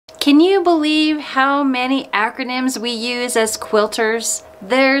you believe how many acronyms we use as quilters?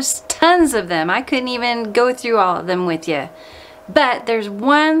 There's tons of them. I couldn't even go through all of them with you. But there's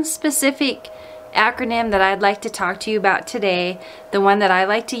one specific acronym that I'd like to talk to you about today, the one that I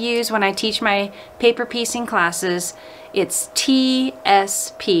like to use when I teach my paper piecing classes. It's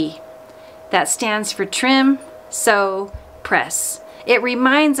TSP. That stands for trim, sew, press. It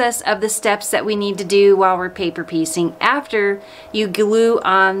reminds us of the steps that we need to do while we're paper piecing after you glue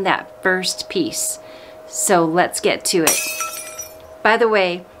on that first piece. So let's get to it. By the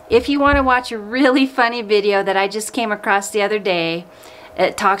way, if you want to watch a really funny video that I just came across the other day,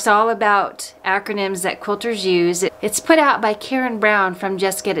 it talks all about acronyms that quilters use. It's put out by Karen Brown from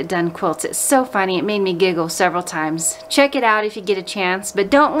Just Get It Done Quilts. It's so funny, it made me giggle several times. Check it out if you get a chance,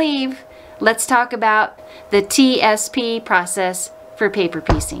 but don't leave. Let's talk about the TSP process for paper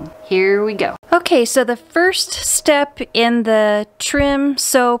piecing. Here we go. Okay, so the first step in the trim,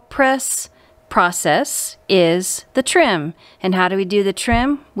 sew, press process is the trim. And how do we do the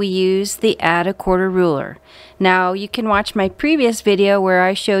trim? We use the add a quarter ruler. Now you can watch my previous video where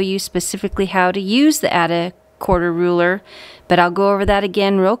I show you specifically how to use the add a quarter ruler, but I'll go over that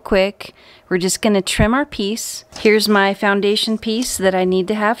again real quick. We're just going to trim our piece. Here's my foundation piece that I need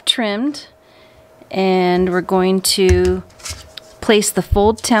to have trimmed, and we're going to place the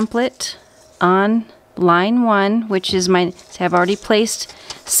fold template on line 1, which is I've already placed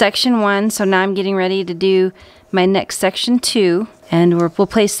section 1, so now I'm getting ready to do my next section 2, and we'll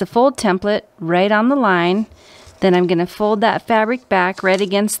place the fold template right on the line. Then I'm going to fold that fabric back right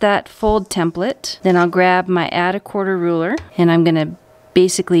against that fold template. Then I'll grab my add a quarter ruler, and I'm going to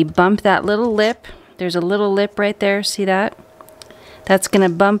basically bump that little lip. There's a little lip right there, see that? That's going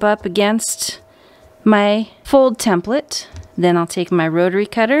to bump up against my fold template. Then I'll take my rotary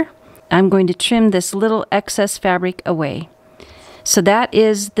cutter. I'm going to trim this little excess fabric away. So that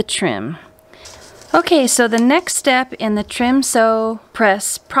is the trim. Okay, so the next step in the trim, sew,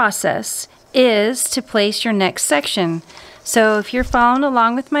 press process is to place your next section. So if you're following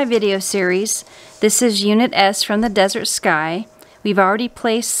along with my video series, this is Unit S from the Desert Sky. We've already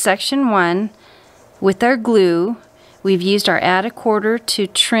placed section 1 with our glue. We've used our add a quarter to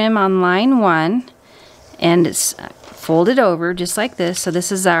trim on line 1, and it's folded over just like this. So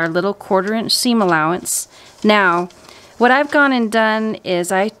this is our little 1/4 inch seam allowance. Now what I've gone and done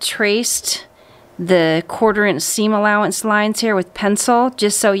is I traced the 1/4 inch seam allowance lines here with pencil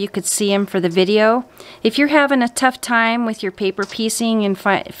just so you could see them for the video. If you're having a tough time with your paper piecing and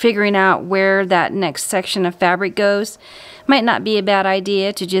figuring out where that next section of fabric goes, might not be a bad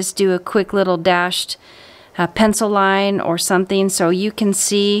idea to just do a quick little dashed pencil line or something so you can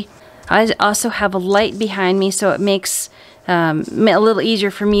see. I also have a light behind me, so it makes a little easier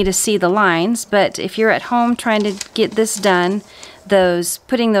for me to see the lines. But if you're at home trying to get this done,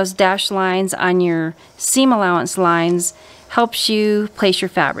 putting those dashed lines on your seam allowance lines helps you place your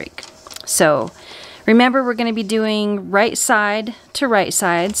fabric. So remember, we're going to be doing right side to right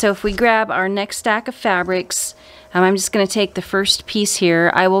side. So if we grab our next stack of fabrics, I'm just going to take the first piece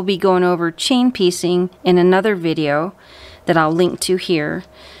here. I will be going over chain piecing in another video that I'll link to here.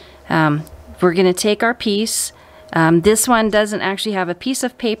 We're going to take our piece. This one doesn't actually have a piece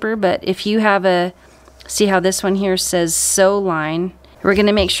of paper, but if you have see how this one here says sew line, we're going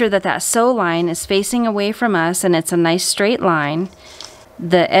to make sure that that sew line is facing away from us and it's a nice straight line.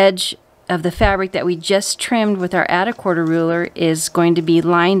 The edge of the fabric that we just trimmed with our add a quarter ruler is going to be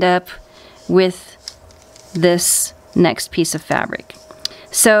lined up with this next piece of fabric.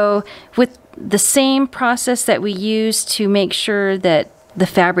 So with the same process that we use to make sure that the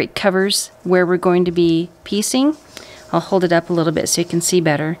fabric covers where we're going to be piecing, I'll hold it up a little bit so you can see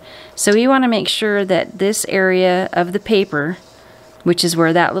better. So we want to make sure that this area of the paper, which is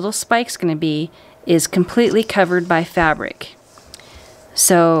where that little spike's going to be, is completely covered by fabric.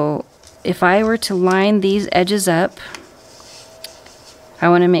 So if I were to line these edges up, I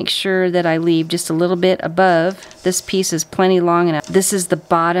want to make sure that I leave just a little bit above. This piece is plenty long enough. This is the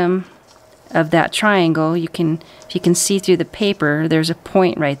bottom of that triangle. If you can see through the paper, there's a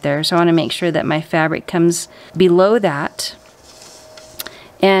point right there. So I want to make sure that my fabric comes below that.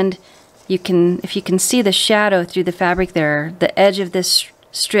 And if you can see the shadow through the fabric there, the edge of this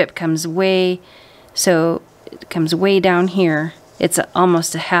strip comes way down here. It's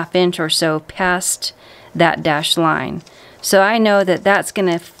almost a 1/2 inch or so past that dashed line. So I know that that's going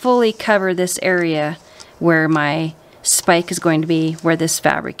to fully cover this area where my spike is going to be, where this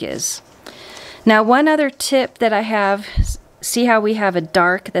fabric is. Now one other tip that I have, see how we have a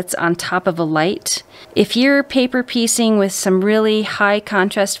dark that's on top of a light? If you're paper piecing with some really high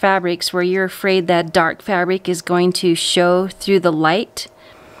contrast fabrics where you're afraid that dark fabric is going to show through the light,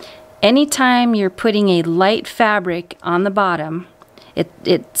 Anytime you're putting a light fabric on the bottom,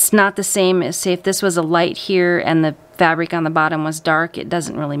 it's not the same as, say, if this was a light here and the fabric on the bottom was dark, it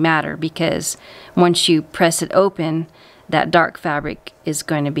doesn't really matter, because once you press it open, that dark fabric is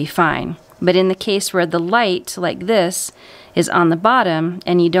going to be fine. But in the case where the light, like this, is on the bottom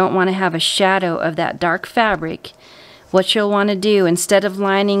and you don't want to have a shadow of that dark fabric, what you'll want to do, instead of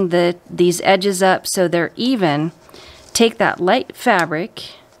lining these edges up so they're even, take that light fabric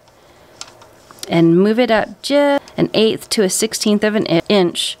and move it up just 1/8 to 1/16 of an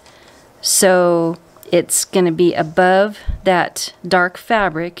inch, so it's going to be above that dark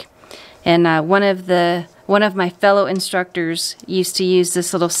fabric. And one of my fellow instructors used to use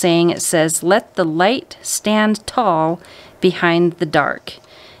this little saying. It says, "Let the light stand tall behind the dark."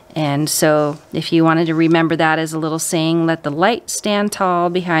 And so if you wanted to remember that as a little saying, let the light stand tall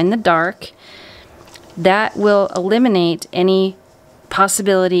behind the dark, that will eliminate any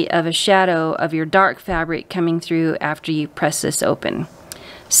possibility of a shadow of your dark fabric coming through after you press this open.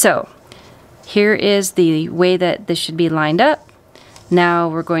 So here is the way that this should be lined up. Now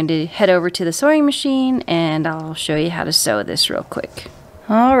we're going to head over to the sewing machine and I'll show you how to sew this real quick.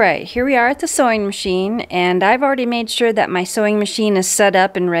 Alright, here we are at the sewing machine, and I've already made sure that my sewing machine is set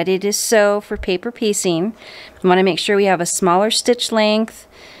up and ready to sew for paper piecing. I want to make sure we have a smaller stitch length,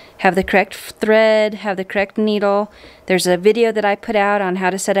 have the correct thread, have the correct needle. There's a video that I put out on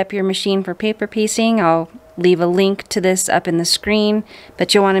how to set up your machine for paper piecing. I'll leave a link to this up in the screen,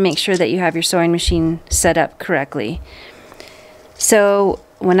 but you'll want to make sure that you have your sewing machine set up correctly. So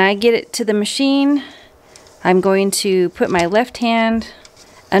when I get it to the machine, I'm going to put my left hand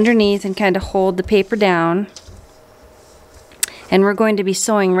underneath and kind of hold the paper down, and we're going to be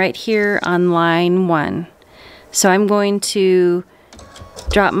sewing right here on line 1. So I'm going to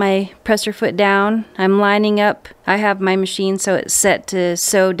drop my presser foot down. I'm lining up, I have my machine so it's set to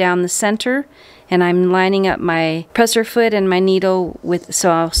sew down the center, and I'm lining up my presser foot and my needle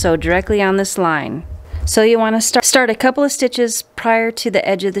so I'll sew directly on this line. So you want to start a couple of stitches prior to the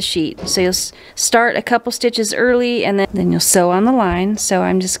edge of the sheet. So you'll start a couple stitches early and then you'll sew on the line. So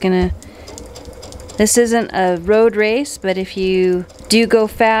I'm just gonna, this isn't a road race, but if you do go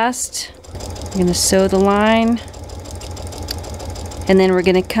fast, I'm gonna sew the line, and then we're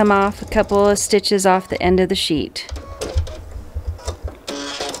gonna come off a couple of stitches off the end of the sheet.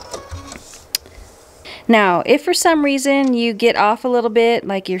 Now, if for some reason you get off a little bit,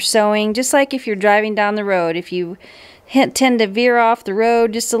 like you're sewing, just like if you're driving down the road, if you tend to veer off the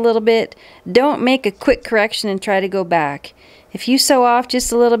road just a little bit, don't make a quick correction and try to go back. If you sew off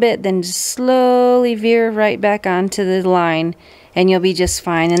just a little bit, then just slowly veer right back onto the line and you'll be just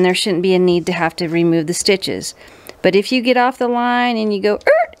fine, and there shouldn't be a need to have to remove the stitches. But if you get off the line and you go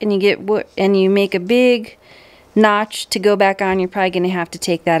and you make a big notch to go back on, you're probably going to have to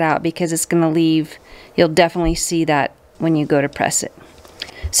take that out because it's going to leave. You'll definitely see that when you go to press it.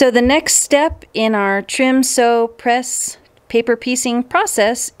 So the next step in our trim, sew, press, paper piecing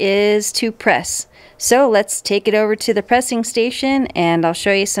process is to press. So let's take it over to the pressing station and I'll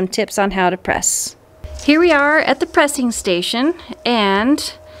show you some tips on how to press. Here we are at the pressing station, and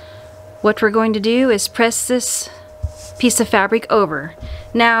what we're going to do is press this piece of fabric over.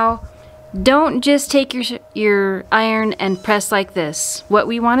 Now, don't just take your iron and press like this. What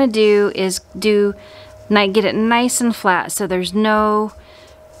we want to do is get it nice and flat so there's no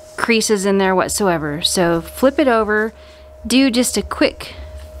creases in there whatsoever. So flip it over, do just a quick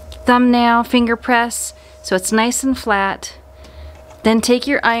thumbnail finger press so it's nice and flat. Then take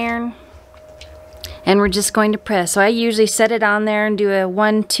your iron and we're just going to press. So I usually set it on there and do a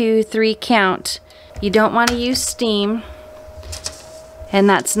 1, 2, 3 count. You don't want to use steam, and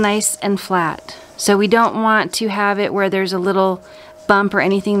that's nice and flat. So we don't want to have it where there's a little bump or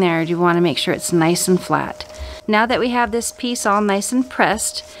anything there. You want to make sure it's nice and flat. Now that we have this piece all nice and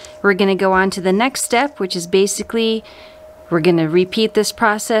pressed, we're going to go on to the next step, which is basically we're going to repeat this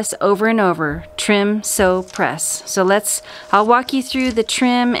process over and over. Trim, sew, press. So I'll walk you through the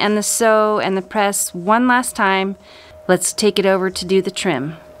trim and the sew and the press one last time. Let's take it over to do the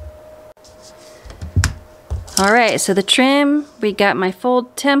trim. Alright, so the trim, we got my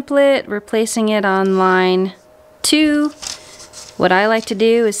fold template, we're placing it on line 2. What I like to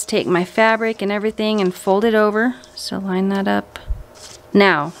do is take my fabric and everything and fold it over. So line that up.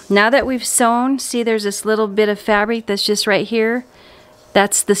 Now that we've sewn, see there's this little bit of fabric that's just right here.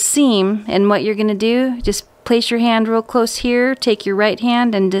 That's the seam, and what you're going to do, just place your hand real close here, take your right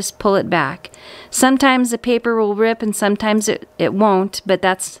hand and just pull it back. Sometimes the paper will rip and sometimes it won't, but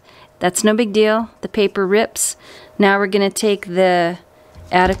that's no big deal. The paper rips. Now we're going to take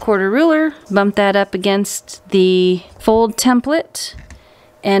add a quarter ruler, bump that up against the fold template,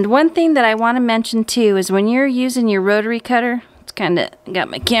 And one thing that I want to mention too is when you're using your rotary cutter, it's kind of got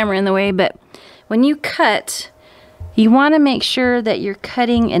my camera in the way, but when you cut, you want to make sure that you're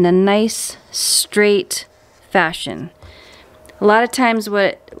cutting in a nice straight fashion. A lot of times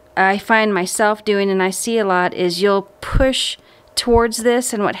what I find myself doing, and I see a lot, is you'll push towards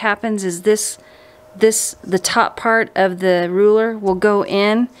this, and what happens is the top part of the ruler will go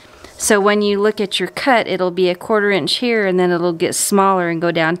in. So when you look at your cut, it'll be a 1/4 inch here, and then it'll get smaller and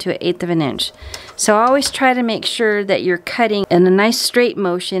go down to 1/8 of an inch. So always try to make sure that you're cutting in a nice straight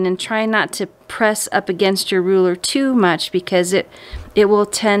motion, and try not to press up against your ruler too much, because it will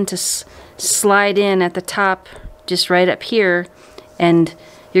tend to slide in at the top, just right up here, and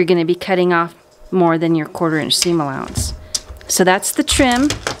you're going to be cutting off more than your 1/4 inch seam allowance. So that's the trim.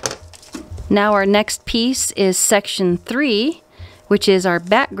 Now our next piece is section 3, which is our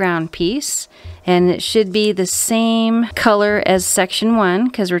background piece, and it should be the same color as section 1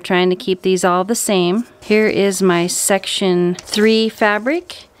 because we're trying to keep these all the same. Here is my section 3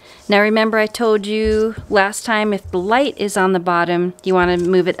 fabric. Now remember, I told you last time, if the light is on the bottom, you want to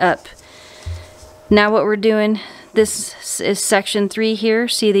move it up. Now what we're doing, this is section 3 here.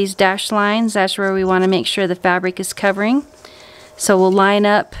 See these dashed lines? That's where we want to make sure the fabric is covering. So we'll line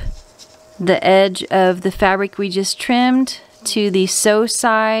up the edge of the fabric we just trimmed to the sew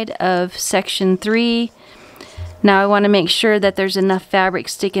side of section 3. Now I want to make sure that there's enough fabric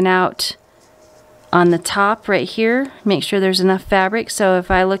sticking out on the top right here. Make sure there's enough fabric. So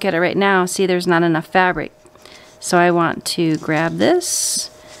if I look at it right now, see there's not enough fabric. So I want to grab this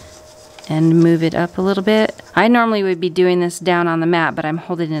and move it up a little bit. I normally would be doing this down on the mat, but I'm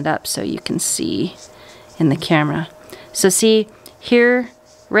holding it up so you can see in the camera. So see here,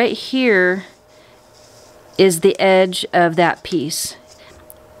 right here is the edge of that piece.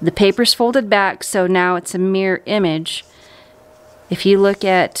 The paper's folded back, so now it's a mirror image. If you look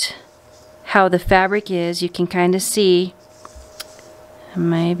at how the fabric is, you can kind of see,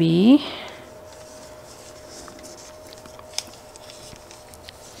 maybe,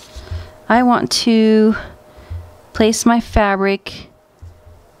 I want to place my fabric.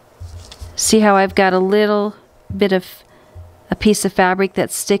 See how I've got a little bit of a piece of fabric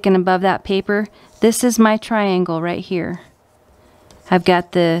that's sticking above that paper? This is my triangle right here. I've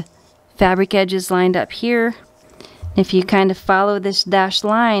got the fabric edges lined up here. If you kind of follow this dashed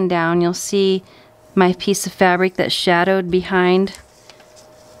line down, you'll see my piece of fabric that's shadowed behind.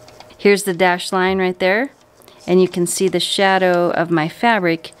 Here's the dashed line right there, and you can see the shadow of my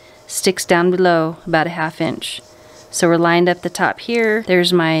fabric sticks down below about a 1/2 inch. So we're lined up the top here.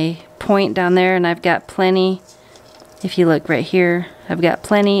 There's my point down there, and I've got plenty. If you look right here, I've got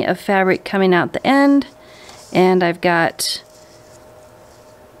plenty of fabric coming out the end, and I've got,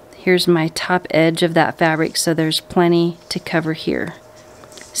 here's my top edge of that fabric, so there's plenty to cover here.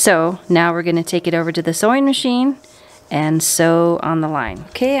 So now we're going to take it over to the sewing machine and sew on the line.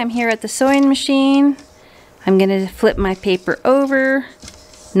 Okay, I'm here at the sewing machine. I'm going to flip my paper over.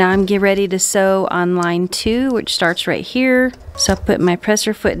 Now I'm getting ready to sew on line 2, which starts right here. So I'll put my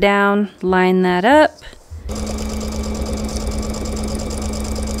presser foot down, line that up.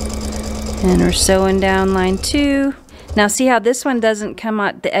 And we're sewing down line 2. Now see how this one doesn't come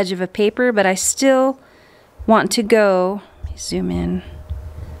out the edge of a paper, but I still want to go, let me zoom in.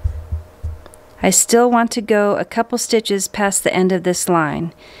 I still want to go a couple stitches past the end of this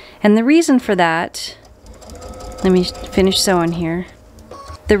line. And the reason for that, let me finish sewing here.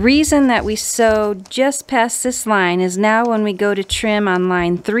 The reason that we sew just past this line is now when we go to trim on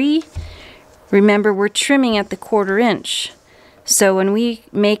line 3, remember we're trimming at the 1/4 inch. So when we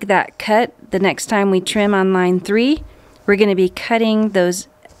make that cut, the next time we trim on line 3, we're going to be cutting those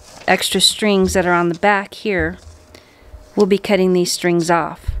extra strings that are on the back here. We'll be cutting these strings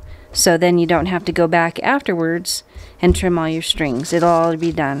off. So then you don't have to go back afterwards and trim all your strings. It'll all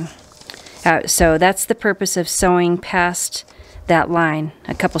be done. So that's the purpose of sewing past that line,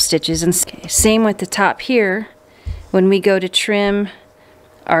 a couple stitches. And same with the top here. When we go to trim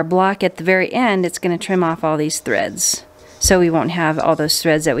our block at the very end, it's going to trim off all these threads. So we won't have all those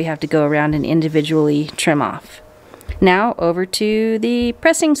threads that we have to go around and individually trim off. Now over to the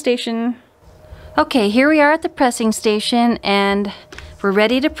pressing station. Okay, here we are at the pressing station and we're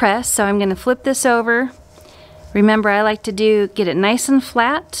ready to press. So I'm going to flip this over. Remember, I like to get it nice and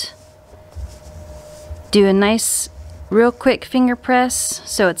flat. Do a nice real quick finger press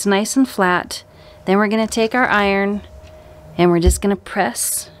so it's nice and flat. Then we're going to take our iron and we're just going to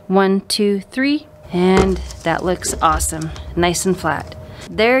press 1, 2, 3. And that looks awesome, nice and flat.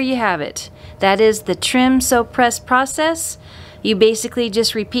 There you have it. That is the trim, sew, press process. You basically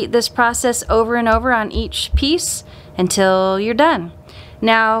just repeat this process over and over on each piece until you're done.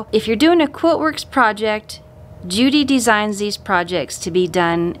 Now, if you're doing a QuiltWorks project, Judy designs these projects to be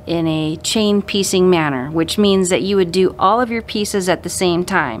done in a chain piecing manner, which means that you would do all of your pieces at the same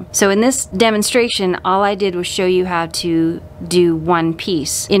time. So in this demonstration, all I did was show you how to do one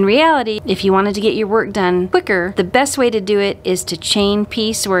piece. In reality, if you wanted to get your work done quicker, the best way to do it is to chain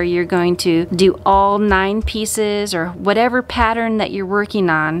piece, where you're going to do all 9 pieces or whatever pattern that you're working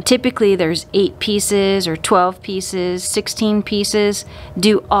on. Typically there's 8 pieces or 12 pieces, 16 pieces.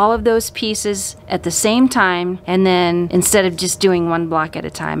 Do all of those pieces at the same time, and then instead of just doing one block at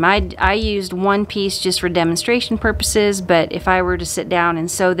a time. I used one piece just for demonstration purposes, but if I were to sit down and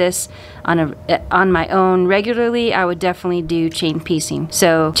sew this on my own regularly, I would definitely do chain piecing.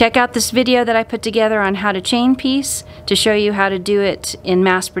 So check out this video that I put together on how to chain piece to show you how to do it in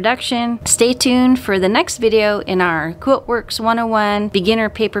mass production. Stay tuned for the next video in our QuiltWorks 101 Beginner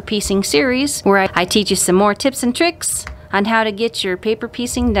Paper Piecing series, where I teach you some more tips and tricks on how to get your paper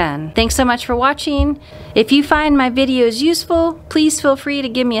piecing done. Thanks so much for watching. If you find my videos useful, please feel free to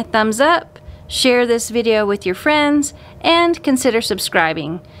give me a thumbs up, share this video with your friends, and consider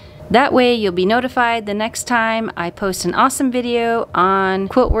subscribing. That way you'll be notified the next time I post an awesome video on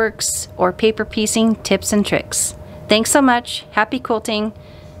QuiltWorks or paper piecing tips and tricks. Thanks so much. Happy quilting.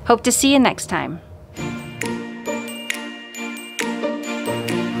 Hope to see you next time.